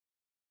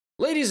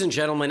Ladies and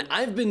gentlemen,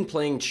 I've been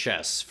playing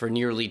chess for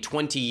nearly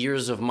 20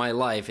 years of my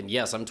life, and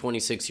yes, I'm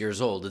 26 years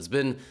old. It's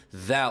been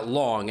that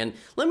long, and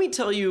let me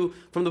tell you,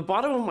 from the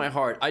bottom of my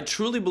heart, I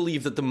truly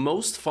believe that the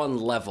most fun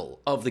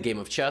level of the game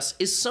of chess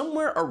is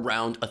somewhere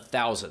around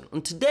 1,000.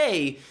 And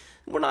today,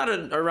 we're not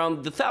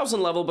around the 1,000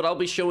 level, but I'll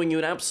be showing you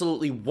an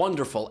absolutely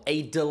wonderful,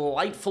 a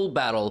delightful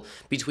battle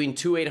between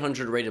two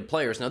 800 rated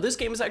players. Now, this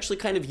game is actually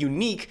kind of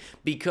unique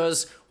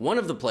because one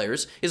of the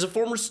players is a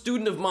former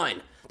student of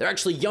mine. They're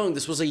actually young.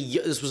 This was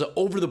an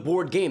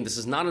over-the-board game. This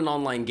is not an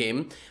online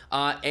game,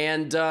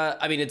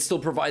 I mean, it still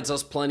provides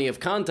us plenty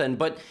of content.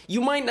 But you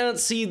might not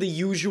see the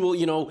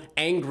usual,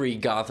 angry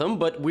Gotham.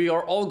 But we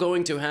are all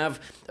going to have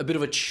a bit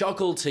of a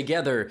chuckle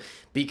together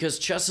because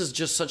chess is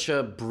just such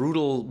a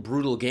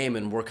brutal game,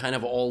 and we're kind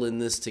of all in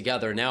this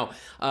together. Now,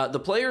 the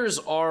players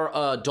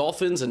are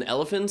dolphins and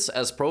elephants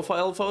as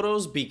profile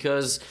photos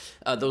because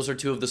those are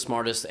two of the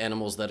smartest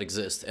animals that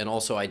exist. And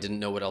also, I didn't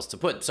know what else to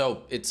put.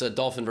 So it's a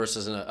dolphin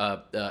versus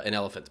an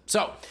elephant.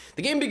 So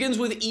the game begins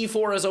with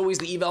e4. As always,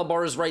 the eval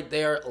bar is right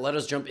there. Let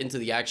us jump into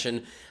the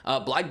action.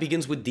 Black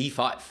begins with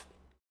d5.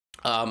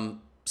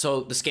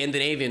 So the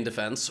Scandinavian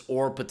defense,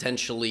 or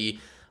potentially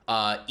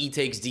e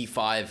takes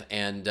d5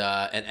 and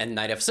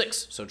knight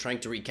f6. So trying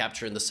to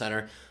recapture in the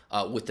center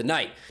with the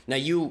knight. Now,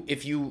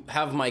 if you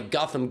have my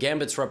Gotham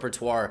Gambits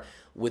repertoire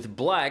with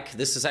black,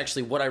 this is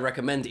actually what I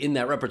recommend in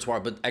that repertoire.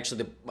 But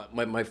actually,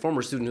 my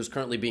former student, who's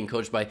currently being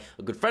coached by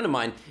a good friend of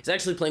mine, is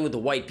actually playing with the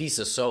white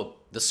pieces. So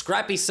the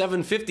scrappy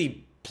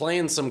 750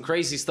 playing some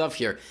crazy stuff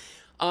here.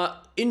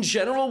 In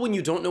general, when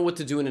you don't know what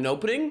to do in an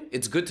opening,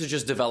 it's good to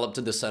just develop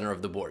to the center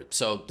of the board.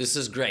 So this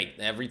is great.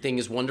 Everything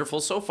is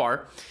wonderful so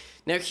far.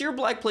 Now here,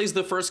 black plays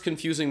the first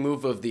confusing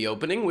move of the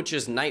opening, which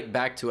is knight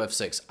back to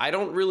f6. I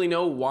don't really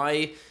know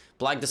why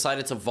black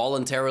decided to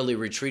voluntarily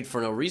retreat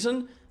for no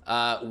reason.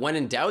 When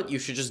in doubt, you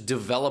should just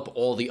develop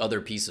all the other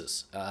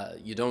pieces.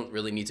 You don't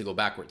really need to go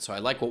backwards. So I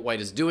like what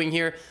white is doing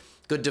here.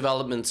 Good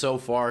development so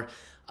far.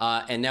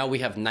 And now we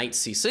have knight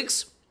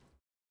c6.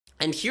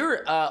 And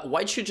here,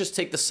 white should just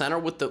take the center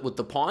with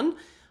the pawn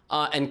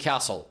and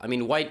castle. I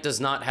mean, white does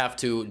not have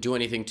to do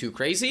anything too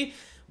crazy,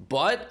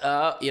 but,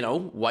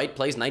 white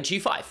plays knight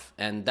g5.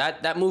 And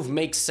that move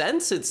makes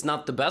sense. It's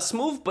not the best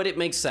move, but it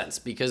makes sense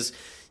because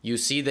you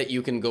see that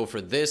you can go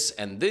for this.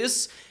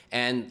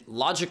 And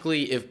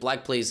logically, if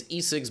black plays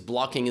e6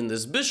 blocking in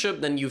this bishop,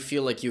 then you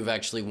feel like you've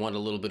actually won a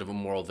little bit of a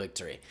moral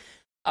victory.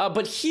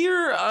 But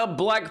here,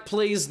 black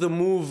plays the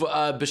move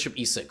bishop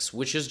e6,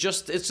 which is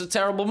it's a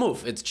terrible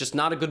move. It's just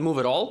not a good move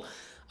at all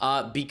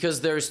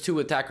because there's two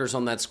attackers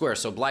on that square.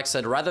 So black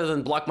said, rather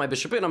than block my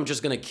bishop in, I'm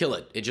just going to kill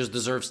it. It just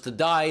deserves to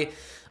die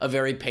a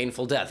very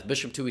painful death.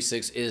 Bishop to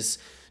e6 is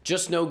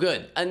just no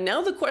good. And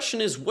now the question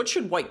is, what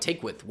should white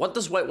take with? What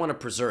does white want to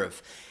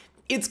preserve?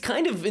 It's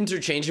kind of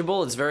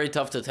interchangeable. It's very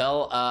tough to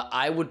tell.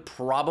 I would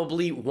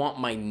probably want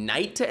my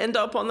knight to end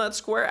up on that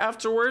square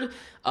afterward,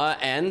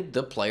 and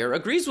the player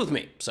agrees with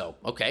me. So,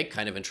 okay,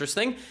 kind of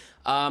interesting.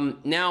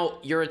 Now,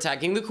 you're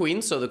attacking the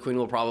queen, so the queen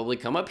will probably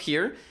come up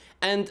here.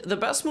 And the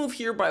best move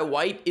here by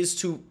white is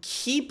to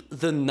keep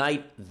the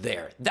knight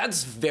there.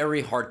 That's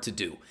very hard to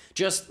do.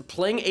 Just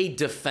playing a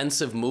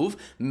defensive move,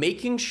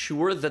 making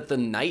sure that the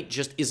knight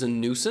just is a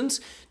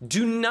nuisance.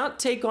 Do not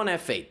take on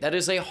f8. That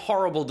is a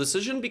horrible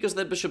decision because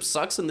that bishop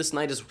sucks and this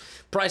knight is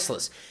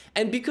priceless.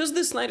 And because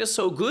this knight is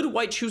so good,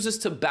 white chooses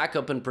to back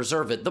up and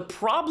preserve it. The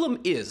problem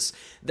is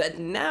that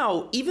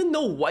now, even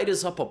though white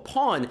is up a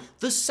pawn,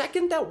 the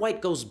second that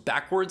white goes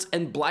backwards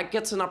and black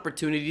gets an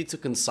opportunity to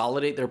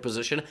consolidate their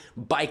position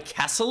by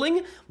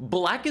castling,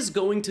 black is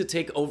going to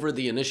take over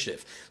the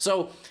initiative.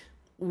 So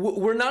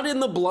we're not in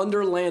the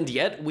blunderland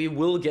yet. We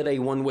will get a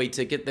one-way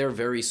ticket there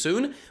very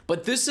soon,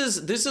 but this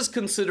is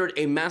considered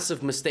a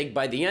massive mistake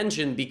by the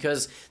engine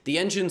because the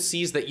engine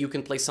sees that you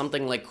can play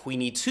something like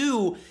queen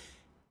e2,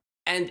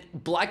 and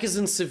black is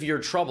in severe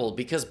trouble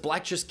because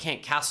black just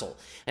can't castle.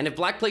 And if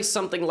black plays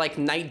something like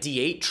knight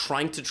d8,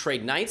 trying to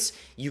trade knights,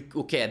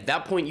 at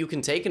that point you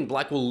can take, and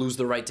black will lose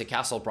the right to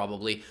castle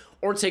probably,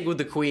 or take with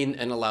the queen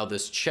and allow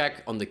this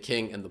check on the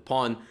king and the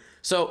pawn.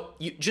 So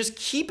just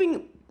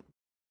keeping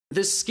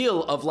this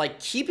skill of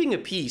keeping a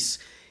piece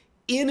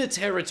in a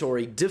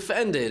territory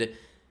defended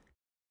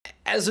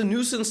as a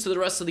nuisance to the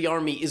rest of the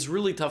army is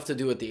really tough to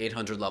do at the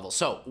 800 level.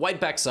 So white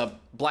backs up,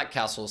 black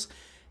castles,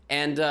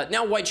 and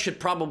now white should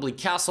probably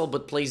castle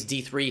but plays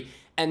d3.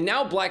 And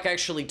now black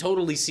actually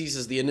totally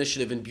seizes the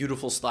initiative in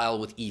beautiful style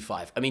with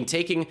e5. I mean,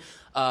 taking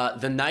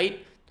the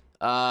knight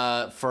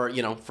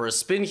for a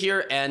spin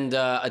here and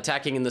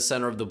attacking in the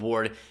center of the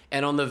board,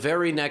 and on the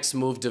very next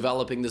move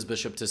developing this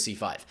bishop to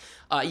c5.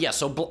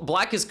 So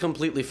black is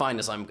completely fine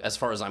as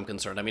far as I'm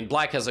concerned. I mean,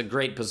 black has a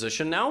great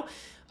position now.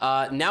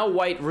 Now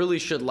white really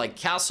should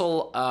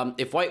castle.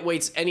 If white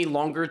waits any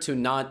longer to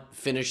not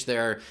finish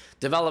their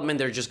development,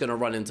 they're just going to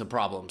run into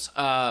problems.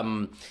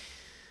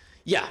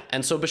 Yeah,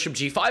 and so bishop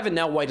g5, and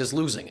now white is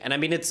losing. And I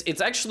mean,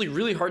 it's actually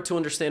really hard to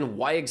understand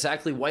why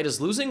exactly white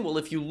is losing. Well,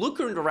 if you look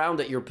around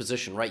at your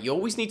position, right, you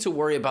always need to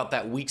worry about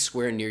that weak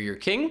square near your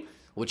king,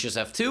 which is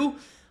f2.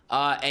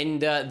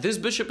 This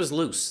bishop is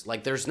loose.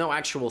 Like, there's no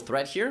actual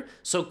threat here.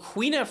 So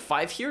queen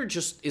f5 here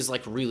just is,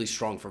 like, really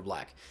strong for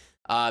black.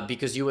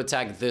 Because you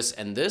attack this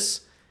and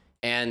this.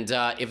 And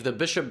if the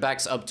bishop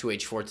backs up to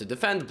h4 to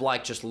defend,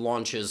 black just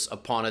launches a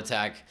pawn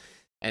attack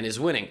and is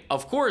winning.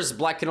 Of course,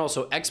 black can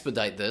also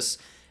expedite this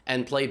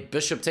and play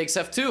bishop takes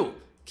f2,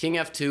 king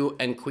f2,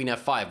 and queen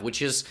f5,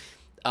 which is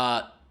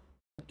an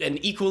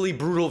equally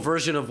brutal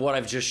version of what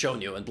I've just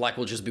shown you, and black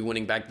will just be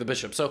winning back the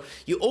bishop. So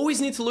you always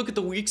need to look at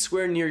the weak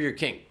square near your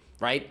king,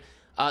 right?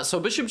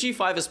 So bishop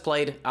g5 is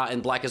played,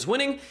 and black is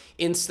winning.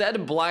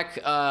 Instead, black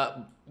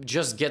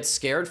just gets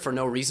scared for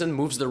no reason,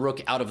 moves the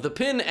rook out of the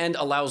pin, and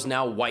allows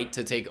now white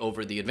to take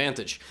over the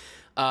advantage.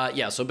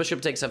 Yeah, so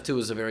bishop takes f2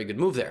 is a very good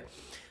move there.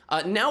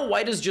 Now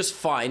white is just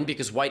fine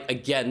because white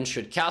again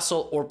should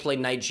castle or play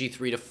knight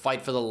g3 to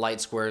fight for the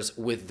light squares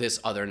with this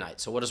other knight.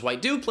 So what does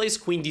white do? Plays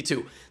queen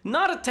d2.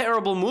 Not a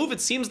terrible move.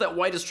 It seems that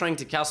white is trying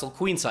to castle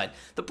queenside.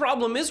 The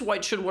problem is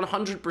white should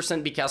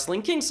 100% be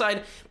castling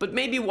kingside, but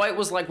maybe white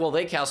was like, well,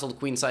 they castled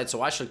queenside,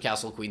 so I should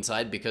castle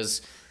queenside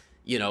because,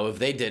 you know, if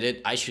they did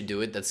it, I should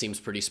do it. That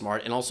seems pretty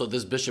smart. And also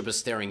this bishop is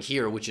staring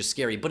here, which is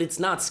scary, but it's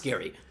not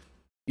scary.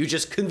 You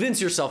just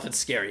convince yourself it's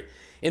scary.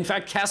 In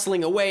fact,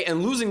 castling away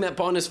and losing that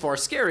pawn is far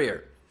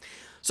scarier.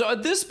 So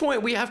at this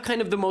point, we have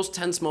kind of the most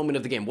tense moment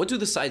of the game. What do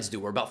the sides do?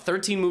 We're about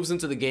 13 moves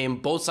into the game.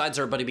 Both sides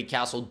are about to be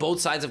castled. Both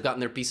sides have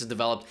gotten their pieces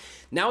developed.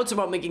 Now it's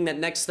about making that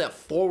next step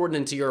forward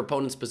into your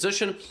opponent's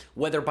position,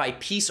 whether by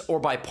piece or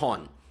by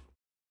pawn.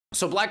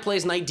 So black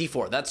plays knight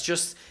d4. That's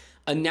just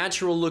a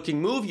natural looking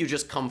move. You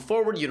just come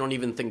forward. You don't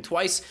even think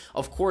twice.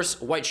 Of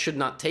course, white should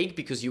not take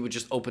because you would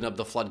just open up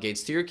the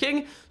floodgates to your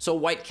king. So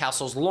white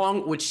castles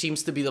long, which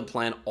seems to be the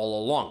plan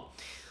all along.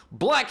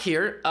 Black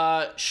here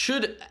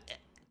should...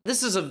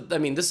 This is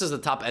the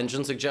top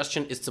engine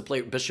suggestion, is to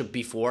play bishop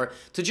b4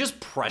 to just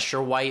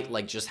pressure white,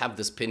 like just have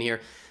this pin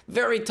here.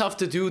 Very tough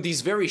to do. These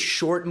very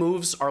short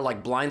moves are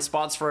like blind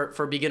spots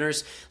for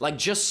beginners, like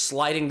just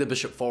sliding the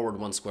bishop forward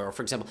one square, or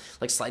for example,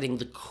 like sliding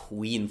the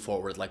queen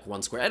forward like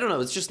one square. I don't know,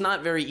 it's just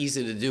not very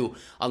easy to do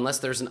unless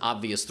there's an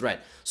obvious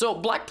threat. So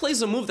black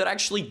plays a move that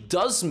actually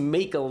does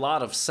make a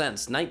lot of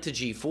sense. Knight to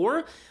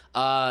g4,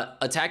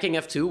 attacking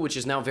f2, which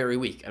is now very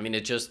weak. I mean,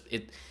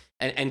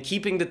 and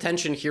keeping the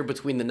tension here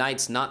between the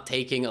knights, not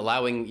taking,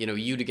 allowing, you know,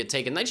 you to get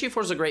taken. Knight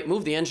g4 is a great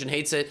move. The engine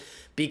hates it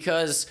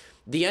because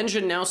the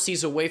engine now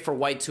sees a way for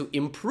white to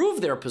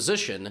improve their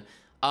position,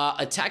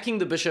 attacking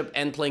the bishop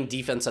and playing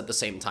defense at the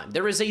same time.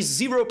 There is a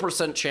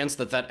 0% chance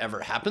that that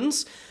ever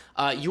happens.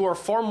 You are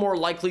far more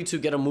likely to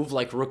get a move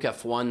like rook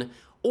f1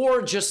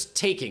 or just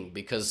taking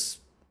because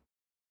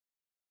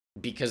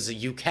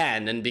you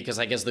can, and because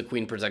I guess the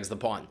queen protects the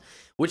pawn,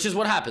 which is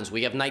what happens.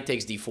 We have knight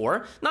takes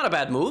d4, not a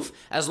bad move,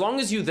 as long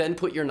as you then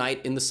put your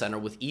knight in the center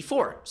with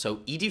e4. So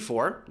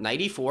ed4, knight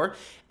e4,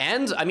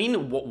 and I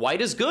mean,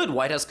 white is good.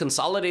 White has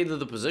consolidated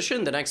the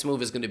position. The next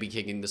move is going to be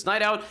kicking this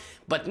knight out.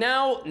 But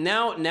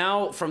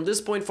now, from this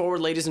point forward,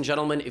 ladies and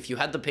gentlemen, if you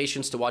had the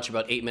patience to watch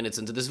about 8 minutes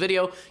into this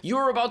video, you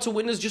are about to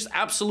witness just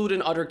absolute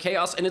and utter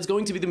chaos, and it's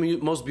going to be the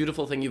most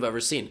beautiful thing you've ever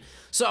seen.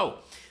 So,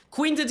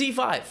 queen to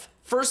d5.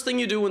 First thing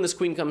you do when this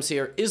queen comes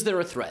here, is there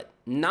a threat?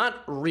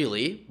 Not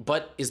really,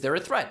 but is there a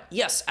threat?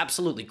 Yes,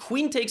 absolutely.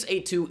 Queen takes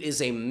a2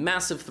 is a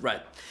massive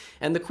threat.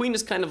 And the queen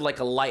is kind of like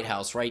a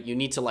lighthouse, right? You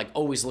need to like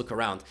always look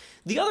around.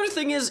 The other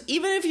thing is,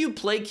 even if you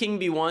play king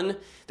b1,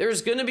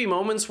 there's going to be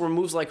moments where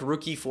moves like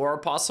rook e4 are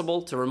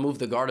possible to remove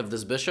the guard of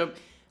this bishop.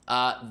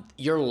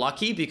 You're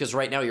lucky because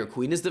right now your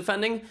queen is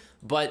defending,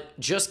 but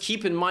just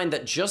keep in mind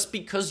that just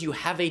because you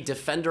have a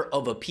defender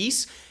of a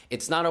piece,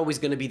 it's not always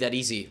going to be that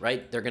easy,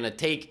 right? They're going to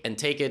take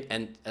it,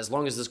 and as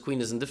long as this queen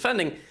isn't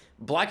defending,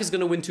 black is going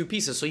to win 2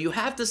 pieces. So you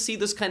have to see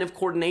this kind of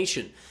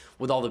coordination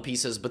with all the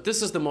pieces, but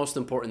this is the most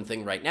important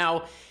thing right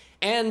now.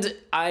 And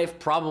I've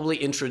probably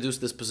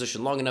introduced this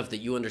position long enough that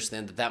you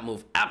understand that that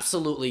move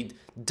absolutely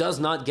does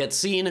not get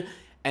seen,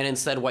 and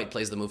instead white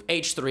plays the move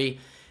h3.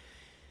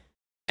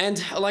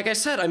 And like I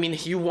said, I mean,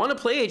 you want to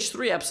play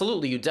h3,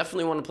 absolutely. You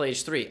definitely want to play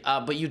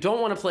h3, but you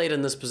don't want to play it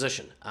in this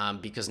position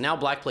because now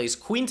black plays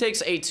queen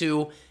takes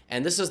a2,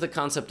 and this is the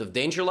concept of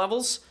danger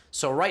levels.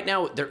 So right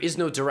now, there is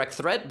no direct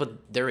threat,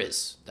 but there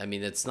is. I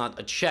mean, it's not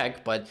a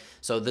check, but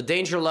so the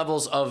danger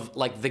levels of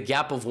like the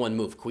gap of one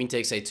move, queen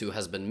takes a2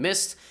 has been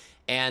missed,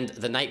 and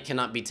the knight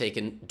cannot be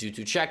taken due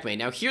to checkmate.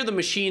 Now here the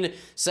machine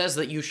says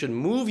that you should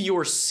move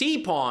your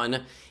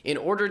c-pawn in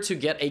order to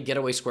get a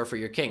getaway square for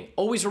your king.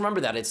 Always remember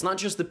that. It's not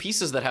just the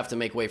pieces that have to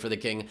make way for the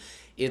king.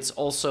 It's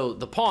also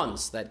the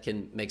pawns that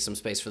can make some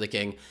space for the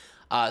king.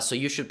 So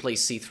you should play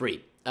c3.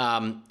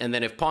 And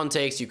then if pawn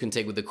takes, you can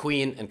take with the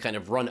queen and kind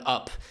of run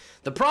up.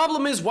 The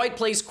problem is white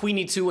plays queen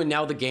e2, and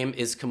now the game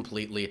is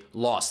completely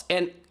lost.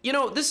 And, you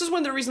know, this is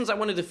one of the reasons I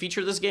wanted to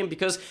feature this game,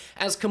 because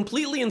as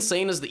completely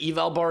insane as the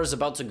eval bar is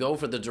about to go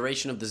for the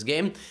duration of this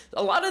game,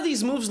 a lot of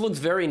these moves look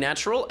very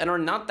natural and are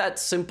not that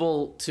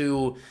simple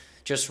to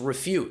just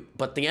refute.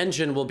 But the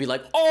engine will be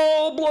like,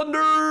 oh,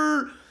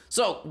 blunder!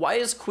 So why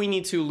is queen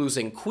e2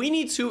 losing? Queen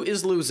e2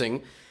 is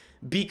losing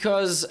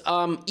because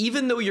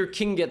even though your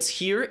king gets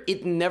here,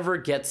 it never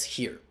gets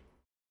here.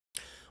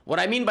 What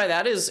I mean by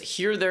that is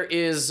here there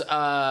is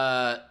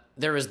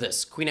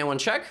this queen a1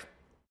 check,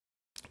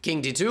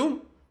 king d2,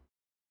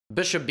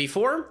 bishop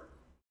b4,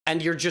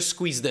 and you're just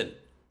squeezed in.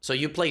 So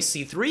you play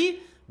c3,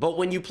 but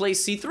when you play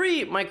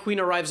c3, my queen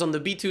arrives on the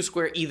b2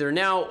 square either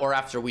now or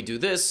after we do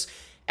this.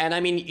 And I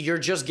mean, you're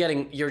just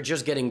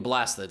getting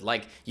blasted.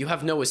 Like, you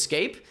have no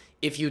escape.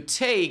 If you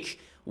take,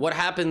 what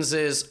happens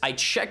is I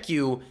check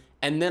you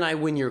and then I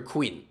win your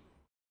queen.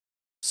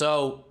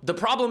 So the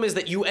problem is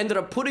that you ended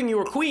up putting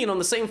your queen on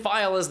the same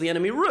file as the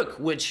enemy rook,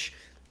 which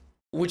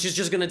is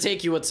just going to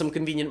take you at some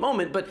convenient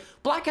moment. But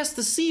black has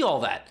to see all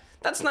that.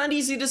 That's not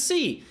easy to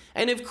see.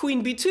 And if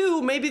queen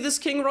b2, maybe this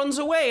king runs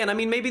away. And I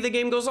mean, maybe the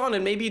game goes on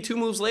and maybe 2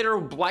 moves later,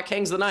 black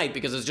hangs the knight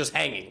because it's just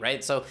hanging,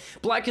 right? So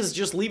black is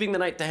just leaving the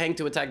knight to hang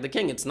to attack the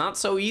king. It's not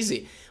so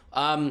easy.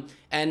 And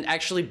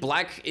actually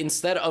black,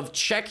 instead of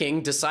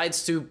checking,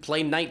 decides to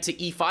play knight to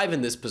e5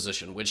 in this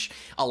position, which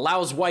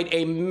allows white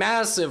a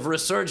massive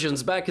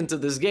resurgence back into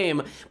this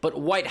game.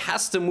 But white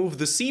has to move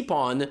the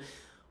c-pawn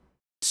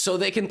so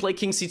they can play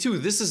king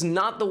c2. This is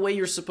not the way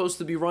you're supposed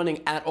to be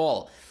running at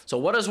all. So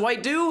what does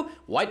white do?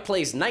 White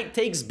plays knight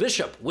takes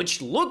bishop,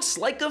 which looks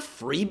like a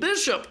free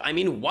bishop. I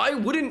mean, why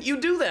wouldn't you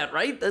do that,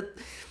 right?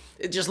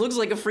 It just looks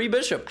like a free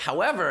bishop.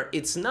 However,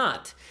 it's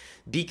not,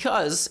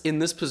 because in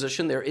this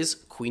position there is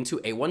queen to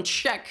a1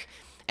 check.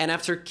 And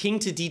after king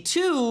to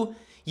d2,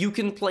 you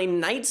can play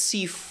knight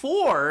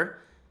c4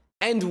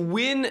 and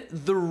win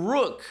the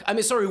rook.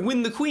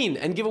 Win the queen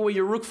and give away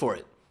your rook for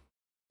it.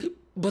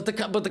 But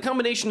the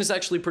combination is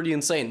actually pretty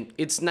insane.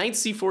 It's knight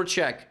c4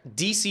 check,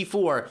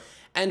 dc4,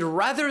 and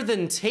rather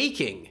than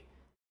taking,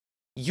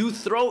 you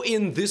throw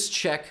in this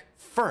check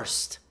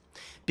first,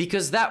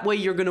 because that way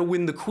you're going to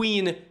win the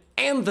queen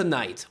and the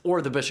knight,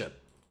 or the bishop.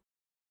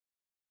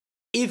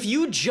 If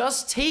you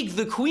just take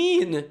the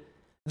queen,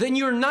 then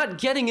you're not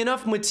getting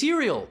enough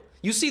material.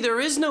 You see, there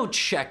is no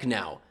check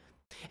now.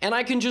 And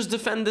I can just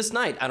defend this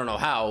knight. I don't know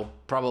how.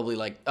 Probably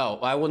like, oh,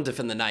 I wouldn't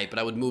defend the knight, but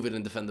I would move it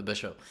and defend the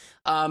bishop.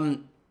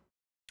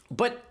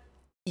 But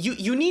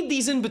you need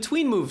these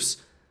in-between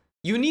moves.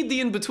 You need the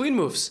in-between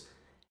moves.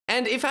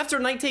 And if after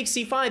knight takes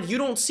c5, you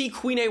don't see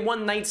queen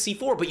a1, knight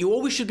c4, but you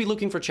always should be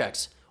looking for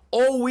checks.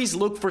 Always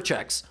look for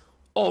checks.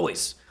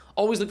 Always.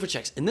 Always look for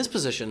checks. In this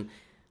position,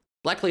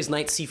 black plays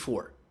knight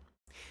c4.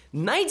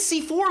 Knight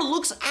c4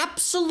 looks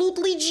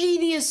absolutely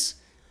genius.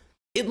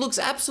 It looks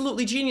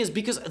absolutely genius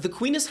because the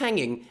queen is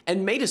hanging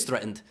and mate is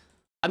threatened.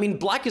 I mean,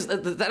 black is,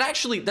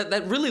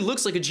 that really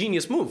looks like a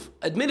genius move.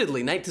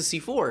 Admittedly, knight to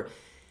c4.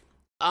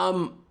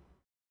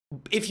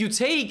 If you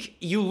take,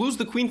 you lose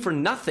the queen for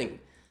nothing.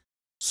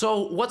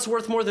 So what's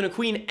worth more than a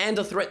queen and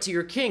a threat to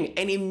your king?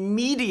 An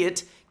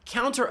immediate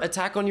counter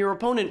attack on your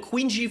opponent.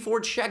 Queen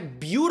g4 check,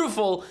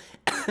 beautiful.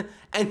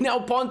 And now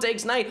pawn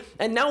takes knight.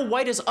 And now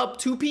white is up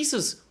 2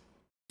 pieces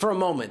for a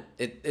moment.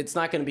 It's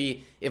not going to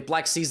be, if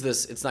black sees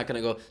this, it's not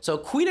going to go. So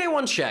queen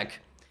a1 check,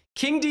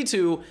 king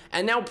d2,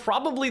 and now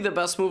probably the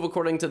best move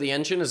according to the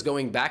engine is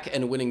going back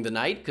and winning the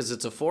knight because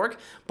it's a fork,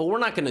 but we're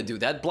not going to do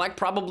that. Black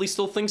probably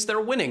still thinks they're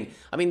winning.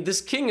 I mean,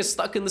 this king is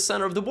stuck in the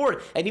center of the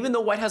board, and even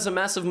though white has a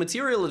massive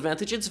material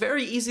advantage, it's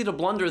very easy to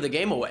blunder the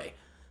game away.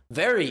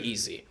 Very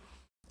easy.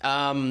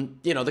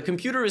 You know, the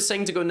computer is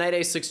saying to go knight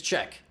a6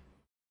 check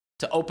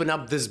to open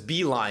up this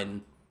b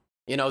line.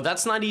 You know,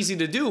 that's not easy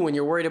to do when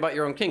you're worried about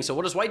your own king. So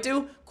what does white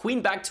do?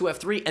 Queen back to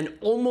f3, and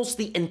almost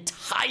the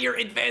entire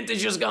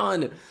advantage is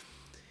gone.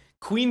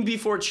 Queen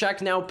b4 check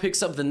now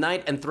picks up the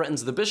knight and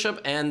threatens the bishop.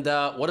 And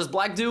what does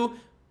black do?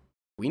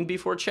 Queen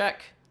b4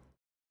 check.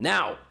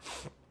 Now,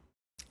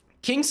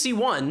 king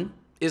c1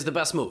 is the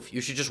best move. You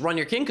should just run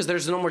your king because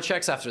there's no more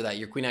checks after that.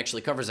 Your queen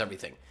actually covers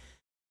everything.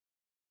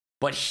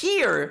 But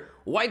here,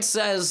 white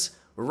says,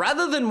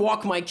 rather than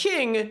walk my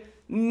king,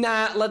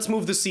 nah, let's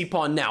move the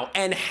c-pawn now.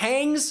 And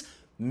hangs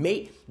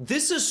mate.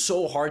 This is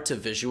so hard to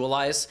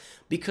visualize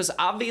because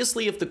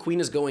obviously if the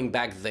queen is going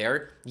back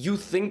there, you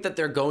think that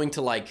they're going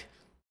to like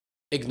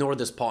ignore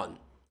this pawn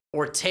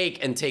or take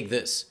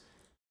this.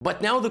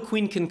 But now the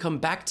queen can come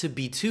back to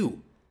b2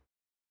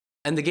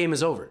 and the game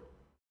is over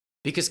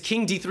because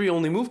king d3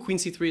 only move, queen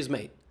c3 is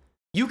mate.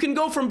 You can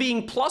go from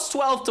being plus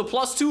 12 to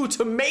plus 2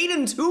 to mate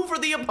and 2 for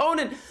the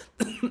opponent.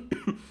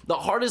 The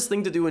hardest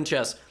thing to do in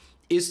chess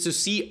is to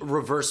see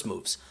reverse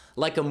moves,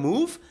 like a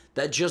move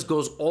that just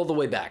goes all the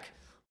way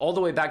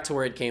back to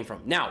where it came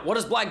from. Now, what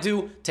does black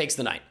do? Takes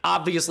the knight.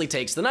 Obviously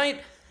takes the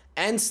knight,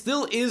 and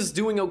still is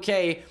doing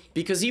okay,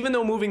 because even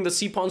though moving the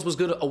c-pawns was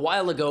good a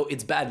while ago,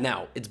 it's bad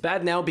now. It's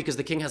bad now because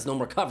the king has no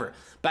more cover.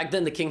 Back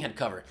then, the king had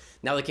cover.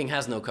 Now the king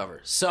has no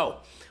cover. So,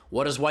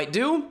 what does white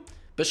do?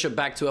 Bishop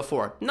back to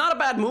f4. Not a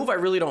bad move. I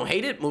really don't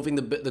hate it, moving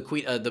the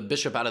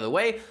bishop out of the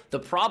way. The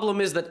problem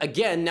is that,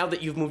 again, now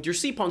that you've moved your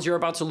c-pawns, you're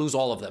about to lose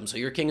all of them. So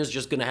your king is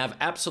just going to have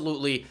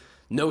absolutely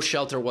no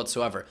shelter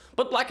whatsoever.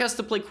 But black has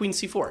to play queen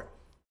c4.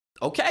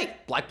 Okay,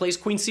 black plays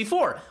queen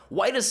c4.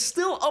 White is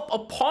still up a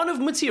pawn of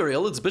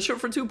material. It's bishop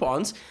for 2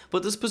 pawns,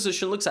 but this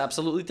position looks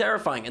absolutely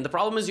terrifying. And the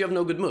problem is you have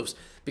no good moves,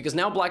 because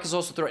now black is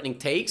also threatening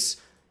takes,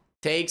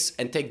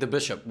 and take the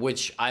bishop,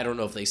 which I don't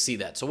know if they see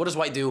that. So what does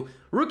white do?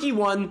 Rook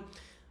e1.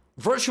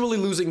 virtually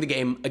losing the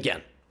game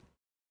again.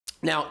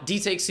 Now, d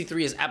takes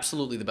c3 is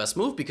absolutely the best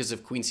move because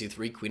of queen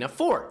c3, queen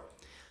f4.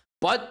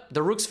 But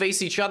the rooks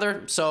face each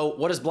other, so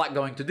what is black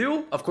going to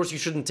do? Of course, you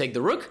shouldn't take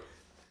the rook.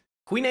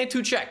 Queen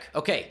a2 check.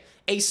 Okay,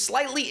 a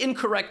slightly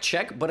incorrect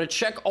check, but a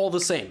check all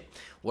the same.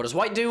 What does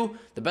white do?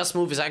 The best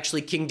move is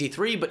actually king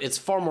d3, but it's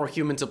far more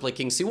human to play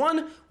king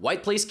c1.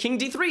 White plays king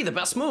d3, the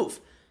best move.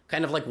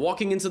 Kind of like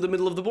walking into the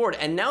middle of the board.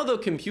 And now the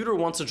computer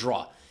wants a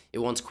draw. It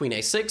wants queen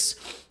a6,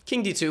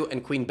 king d2,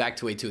 and queen back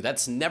to a2.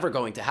 That's never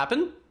going to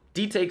happen.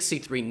 D takes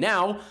c3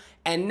 now.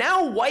 And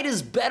now white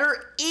is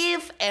better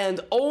if and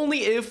only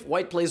if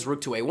white plays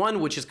rook to a1,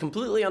 which is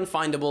completely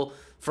unfindable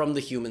from the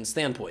human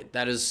standpoint.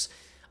 That is,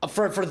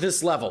 for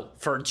this level.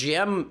 For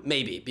GM,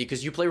 maybe,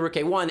 because you play rook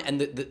a1,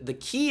 and the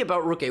key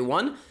about rook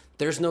a1,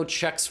 there's no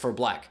checks for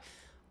black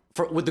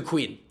with the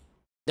queen.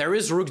 There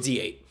is rook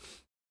d8.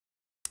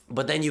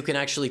 But then you can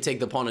actually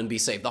take the pawn and be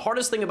safe. The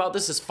hardest thing about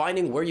this is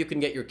finding where you can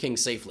get your king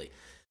safely.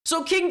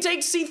 So king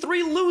takes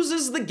c3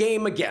 loses the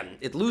game again.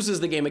 It loses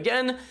the game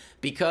again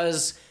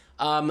because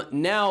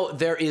now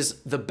there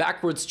is the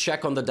backwards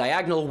check on the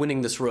diagonal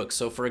winning this rook.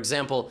 So for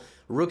example,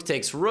 rook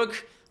takes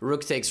rook,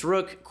 rook takes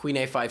rook, queen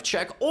a5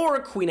 check, or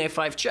queen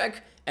a5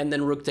 check, and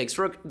then rook takes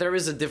rook. There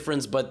is a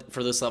difference, but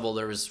for this level,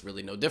 there is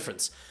really no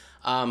difference.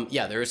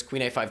 Yeah, there is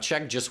queen a5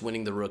 check, just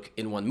winning the rook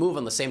in one move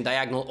on the same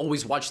diagonal.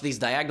 Always watch these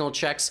diagonal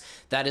checks.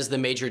 That is the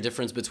major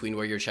difference between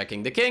where you're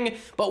checking the king.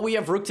 But we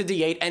have rook to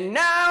d8, and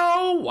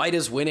now white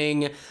is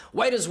winning.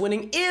 White is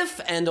winning if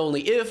and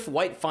only if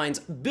white finds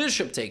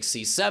bishop takes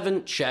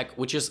c7 check,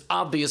 which is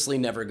obviously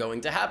never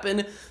going to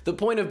happen. The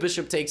point of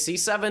bishop takes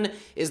c7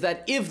 is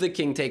that if the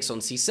king takes on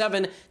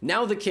c7,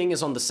 now the king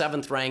is on the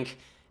 7th rank,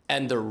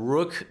 and the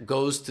rook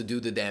goes to do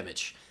the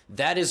damage.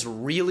 That is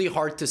really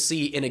hard to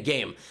see in a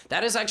game.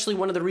 That is actually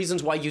one of the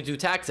reasons why you do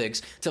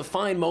tactics, to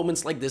find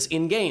moments like this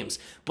in games.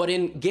 But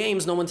in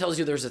games, no one tells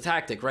you there's a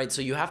tactic, right?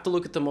 So you have to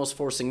look at the most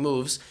forcing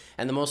moves,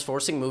 and the most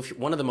forcing move,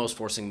 one of the most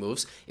forcing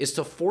moves, is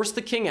to force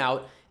the king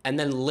out and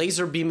then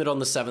laser beam it on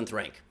the 7th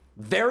rank.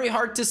 Very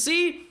hard to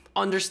see.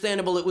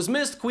 Understandable it was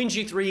missed, queen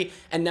g3,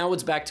 and now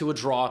it's back to a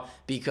draw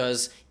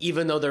because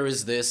even though there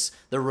is this,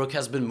 the rook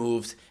has been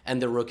moved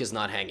and the rook is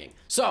not hanging.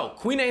 So,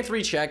 queen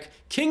a3 check,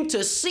 king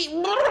to c...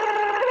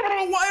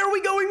 Why are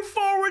we going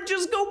forward?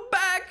 Just go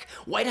back.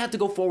 White had to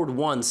go forward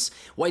once.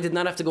 White did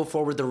not have to go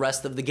forward the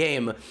rest of the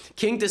game.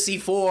 King to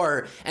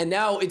c4, and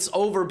now it's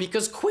over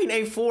because queen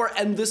a4,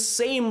 and the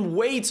same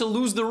way to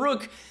lose the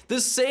rook. The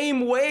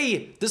same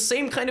way. The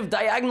same kind of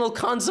diagonal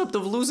concept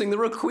of losing the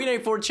rook. Queen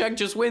a4 check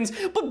just wins,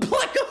 but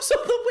black goes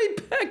all the way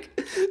back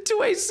to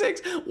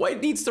a6.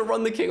 White needs to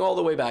run the king all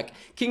the way back.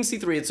 King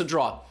c3, it's a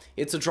draw.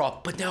 It's a draw.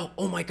 But now,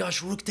 oh my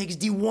gosh, rook takes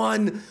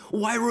d1.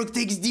 Why rook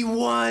takes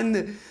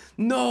d1?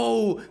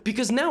 No,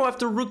 because now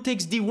after rook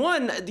takes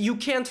d1, you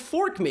can't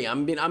fork me. I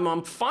mean,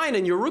 I'm fine,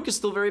 and your rook is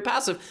still very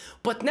passive.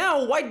 But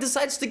now white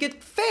decides to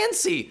get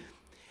fancy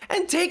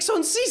and takes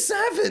on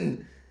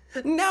c7.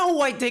 Now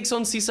white takes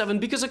on c7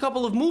 because a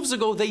couple of moves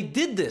ago they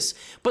did this.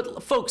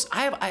 But folks,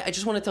 I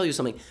just want to tell you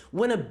something.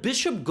 When a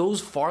bishop goes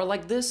far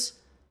like this,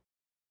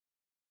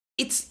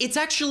 it's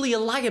actually a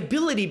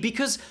liability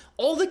because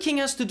all the king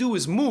has to do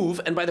is move.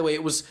 And by the way,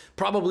 it was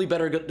probably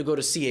better to go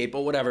to c8,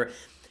 but whatever.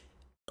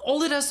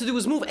 All it has to do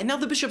is move, and now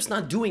the bishop's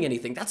not doing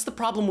anything. That's the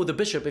problem with the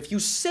bishop. If you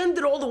send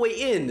it all the way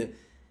in,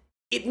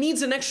 it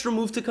needs an extra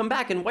move to come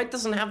back, and white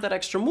doesn't have that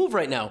extra move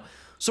right now.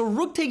 So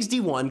rook takes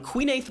d1,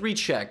 queen a3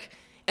 check,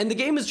 and the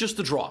game is just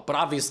a draw. But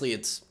obviously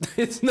it's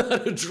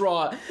not a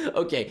draw.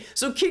 Okay,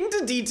 so king to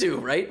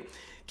d2, right?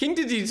 King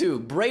to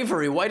d2,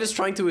 bravery. White is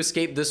trying to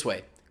escape this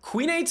way.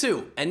 Queen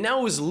a2, and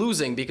now is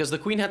losing because the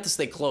queen had to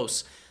stay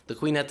close. The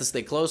queen had to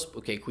stay close.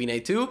 Okay, queen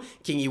a2,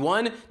 king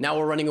e1. Now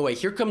we're running away.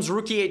 Here comes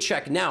rook e8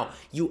 check. Now,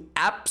 you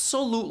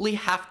absolutely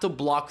have to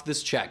block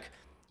this check.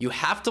 You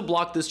have to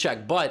block this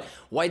check, but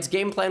white's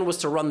game plan was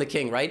to run the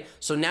king, right?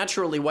 So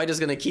naturally, white is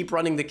going to keep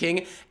running the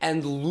king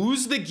and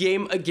lose the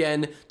game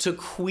again to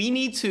queen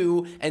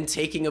e2 and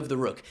taking of the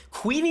rook.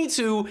 Queen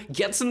e2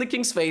 gets in the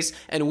king's face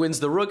and wins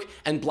the rook,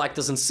 and black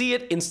doesn't see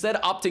it,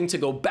 instead opting to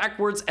go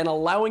backwards and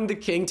allowing the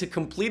king to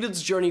complete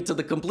its journey to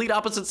the complete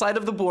opposite side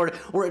of the board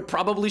where it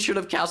probably should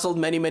have castled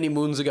many, many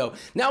moons ago.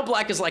 Now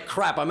black is like,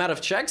 crap, I'm out of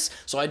checks,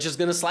 so I'm just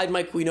going to slide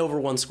my queen over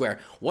one square.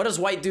 What does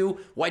white do?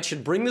 White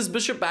should bring this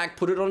bishop back,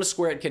 put it on a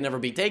square it can never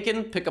be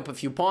taken, pick up a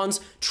few pawns,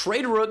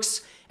 trade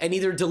rooks, and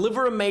either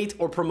deliver a mate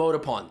or promote a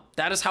pawn.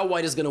 That is how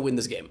white is going to win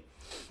this game.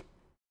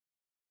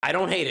 I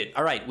don't hate it.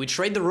 All right, we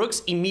trade the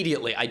rooks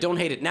immediately. I don't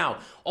hate it. Now,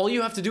 all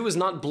you have to do is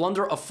not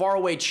blunder a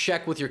faraway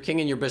check with your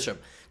king and your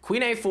bishop.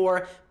 Queen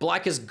a4,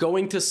 black is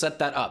going to set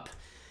that up.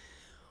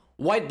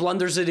 White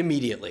blunders it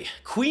immediately.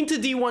 Queen to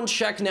d1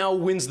 check now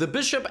wins the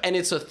bishop, and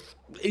it's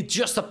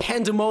just a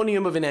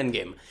pandemonium of an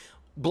endgame.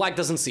 Black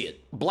doesn't see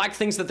it. Black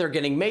thinks that they're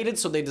getting mated,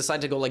 so they decide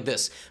to go like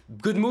this.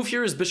 Good move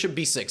here is bishop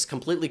b6,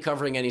 completely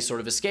covering any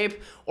sort of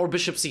escape, or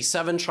bishop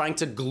c7, trying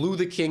to glue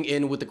the king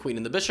in with the queen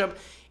and the bishop.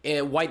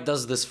 White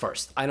does this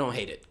first. I don't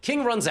hate it.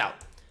 King runs out.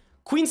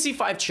 Queen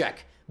c5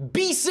 check.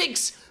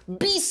 b6,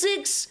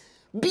 b6,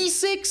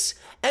 b6,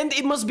 and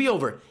it must be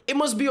over. It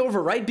must be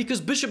over, right? Because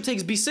bishop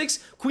takes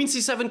b6, queen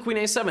c7, queen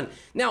a7.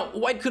 Now,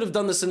 white could have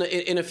done this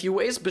in a few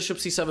ways. Bishop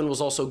c7 was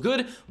also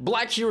good.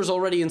 Black here is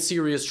already in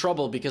serious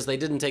trouble because they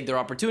didn't take their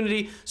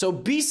opportunity. So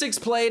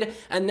b6 played,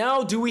 and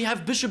now do we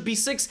have bishop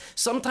b6?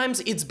 Sometimes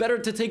it's better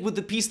to take with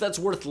the piece that's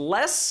worth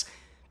less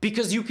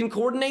because you can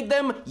coordinate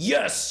them.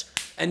 Yes!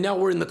 And now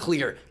we're in the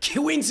clear.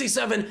 Queen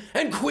c7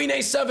 and queen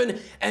a7,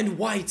 and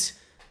white,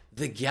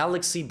 the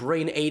Galaxy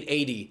Brain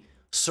 880,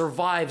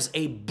 survives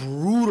a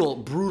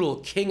brutal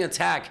king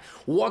attack,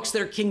 walks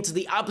their king to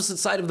the opposite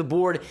side of the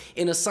board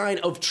in a sign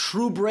of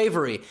true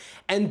bravery.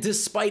 And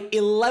despite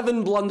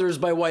 11 blunders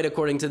by white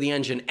according to the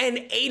engine,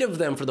 and 8 of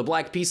them for the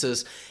black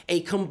pieces,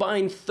 a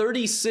combined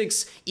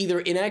 36 either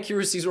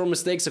inaccuracies or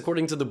mistakes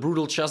according to the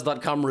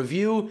brutalchess.com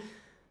review,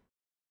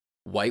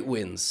 white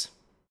wins.